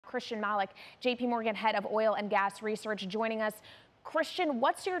Christian Malik, JP Morgan head of oil and gas research, joining us. Christian,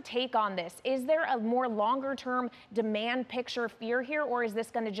 what's your take on this? Is there a more longer-term demand picture fear here, or is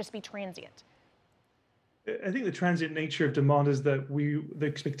this going to just be transient? I think the transient nature of demand is that the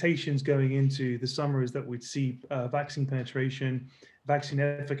expectations going into the summer is that we'd see vaccine penetration, vaccine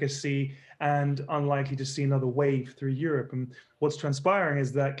efficacy, and unlikely to see another wave through Europe. And what's transpiring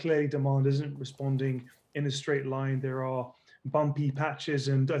is that clearly demand isn't responding in a straight line. There are bumpy patches,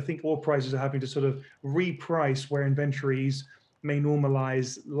 and I think oil prices are having to sort of reprice where inventories may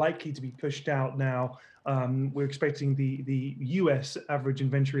normalize, likely to be pushed out now. We're expecting the US average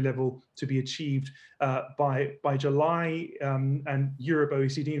inventory level to be achieved by July, and Europe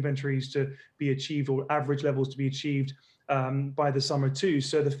OECD inventories to be achieved, or average levels to be achieved by the summer too.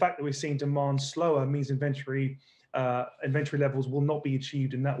 So the fact that we're seeing demand slower means inventory levels will not be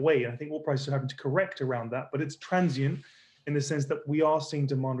achieved in that way. And I think oil prices are having to correct around that, but it's transient in the sense that we are seeing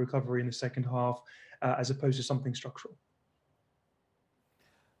demand recovery in the second half as opposed to something structural.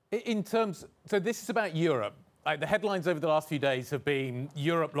 So this is about Europe. The headlines over the last few days have been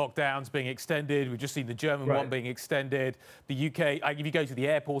Europe lockdowns being extended. We've just seen the German one being extended. The UK, if you go to the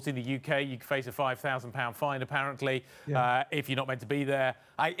airport in the UK, you can face a £5,000 fine, apparently, if you're not meant to be there.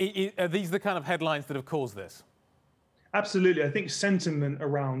 Are these the kind of headlines that have caused this? Absolutely. I think sentiment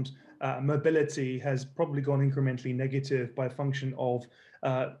around mobility has probably gone incrementally negative by function of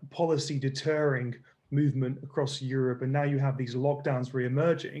policy deterring movement across Europe, and now you have these lockdowns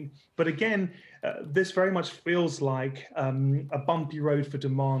re-emerging. But again, this very much feels like a bumpy road for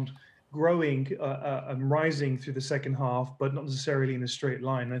demand, growing and rising through the second half, but not necessarily in a straight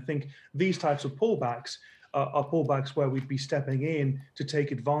line. I think these types of pullbacks are pullbacks where we'd be stepping in to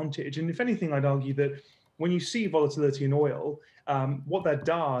take advantage. And if anything, I'd argue that when you see volatility in oil, what that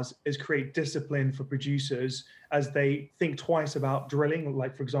does is create discipline for producers as they think twice about drilling,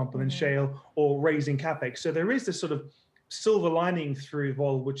 like, for example, in shale, or raising capex. So there is this sort of silver lining through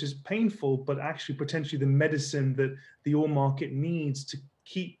vol, which is painful, but actually potentially the medicine that the oil market needs to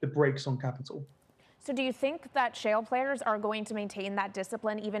keep the brakes on capital. So do you think that shale players are going to maintain that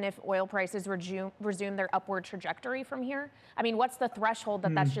discipline even if oil prices resume their upward trajectory from here? I mean, what's the threshold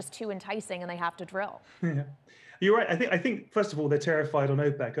that that's just too enticing and they have to drill? Yeah. You're right. I think first of all, they're terrified on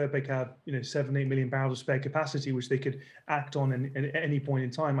OPEC. OPEC have 7-8 million barrels of spare capacity, which they could act on at any point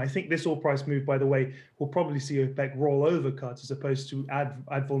in time. I think this oil price move, by the way, will probably see OPEC roll over cuts as opposed to add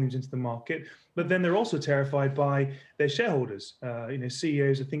volumes into the market. But then they're also terrified by their shareholders.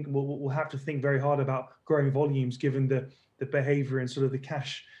 CEOs, I think, will have to think very hard about growing volumes given the behavior and sort of the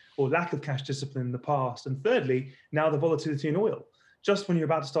cash or lack of cash discipline in the past. And thirdly, now the volatility in oil. Just when you're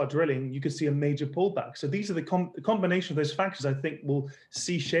about to start drilling, you could see a major pullback. So these are the combination of those factors, I think, will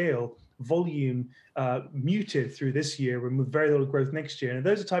see shale volume muted through this year with very little growth next year. And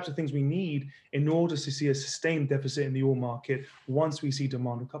those are the types of things we need in order to see a sustained deficit in the oil market once we see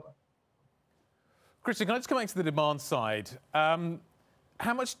demand recover. Christian, can I just come back to the demand side?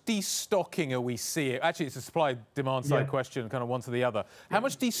 How much destocking are we seeing? Actually, it's a supply-demand side question, kind of one to the other. How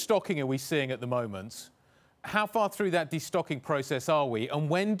much destocking are we seeing at the moment? How far through that destocking process are we? And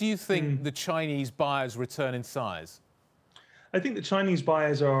when do you think the Chinese buyers return in size? I think the Chinese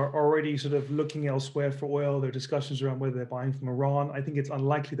buyers are already sort of looking elsewhere for oil. There are discussions around whether they're buying from Iran. I think it's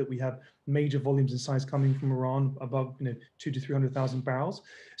unlikely that we have major volumes in size coming from Iran above 200,000 to 300,000 barrels.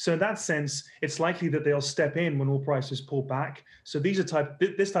 So in that sense, it's likely that they'll step in when oil prices pull back. So this type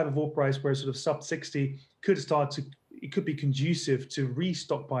of oil price where sort of sub 60 it could be conducive to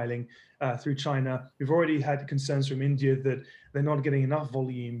restockpiling through China. We've already had concerns from India that they're not getting enough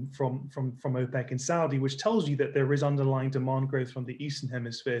volume from OPEC and Saudi, which tells you that there is underlying demand growth from the Eastern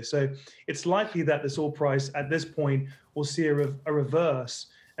Hemisphere. So it's likely that this oil price at this point will see a reverse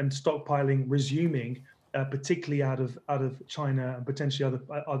and stockpiling resuming, particularly out of China and potentially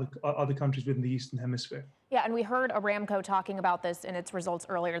other countries within the Eastern Hemisphere. Yeah, and we heard Aramco talking about this in its results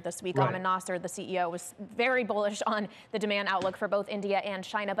earlier this week. Ahmed Nasser, the CEO, was very bullish on the demand outlook for both India and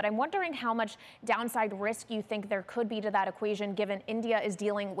China. But I'm wondering how much downside risk you think there could be to that equation, given India is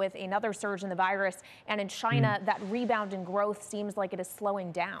dealing with another surge in the virus, and in China, that rebound in growth seems like it is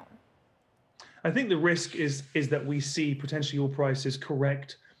slowing down. I think the risk is that we see potentially oil prices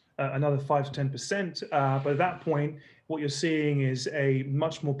correct another 5 to 10%. But at that point, what you're seeing is a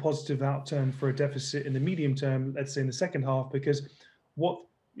much more positive outturn for a deficit in the medium term, let's say in the second half, because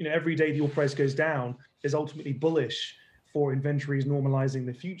every day the oil price goes down is ultimately bullish for inventories normalizing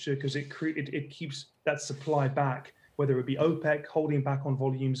the future, because it keeps that supply back, whether it be OPEC holding back on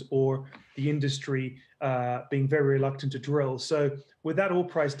volumes or the industry being very reluctant to drill. So with that oil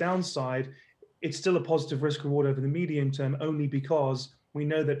price downside, it's still a positive risk reward over the medium term, only because we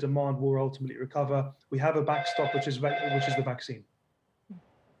know that demand will ultimately recover. We have a backstop, which is the vaccine.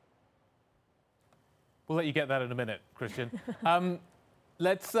 We'll let you get that in a minute, Christian.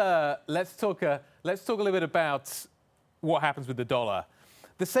 Let's talk a little bit about what happens with the dollar.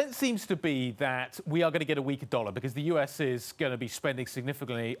 The sense seems to be that we are going to get a weaker dollar because the US is going to be spending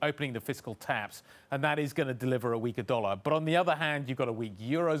significantly, opening the fiscal taps, and that is going to deliver a weaker dollar. But on the other hand, you've got a weak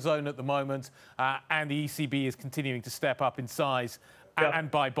Eurozone at the moment, and the ECB is continuing to step up in size and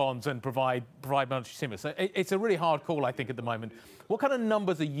buy bonds and provide monetary stimulus. So it's a really hard call, I think, at the moment. What kind of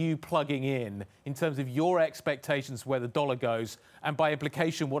numbers are you plugging in terms of your expectations where the dollar goes, and by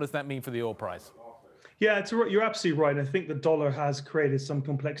implication, what does that mean for the oil price? Yeah, you're absolutely right. I think the dollar has created some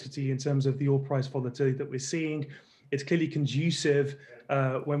complexity in terms of the oil price volatility that we're seeing. It's clearly conducive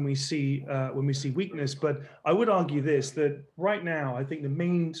when we see weakness. But I would argue that right now, I think the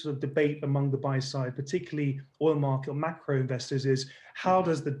main sort of debate among the buy side, particularly oil market or macro investors, is how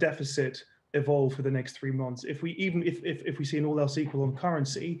does the deficit evolve for the next 3 months? If we see an all else equal on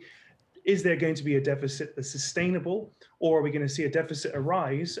currency, is there going to be a deficit that's sustainable, or are we going to see a deficit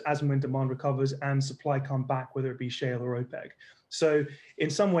arise as and when demand recovers and supply come back, whether it be shale or OPEC? So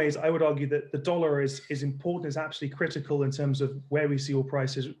in some ways, I would argue that the dollar is important, is absolutely critical in terms of where we see oil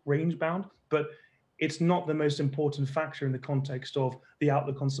prices range bound, but it's not the most important factor in the context of the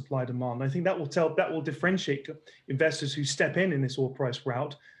outlook on supply demand. I think that will differentiate investors who step in this oil price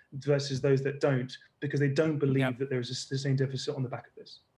route versus those that don't, because they don't believe that there is a sustained deficit on the back of this.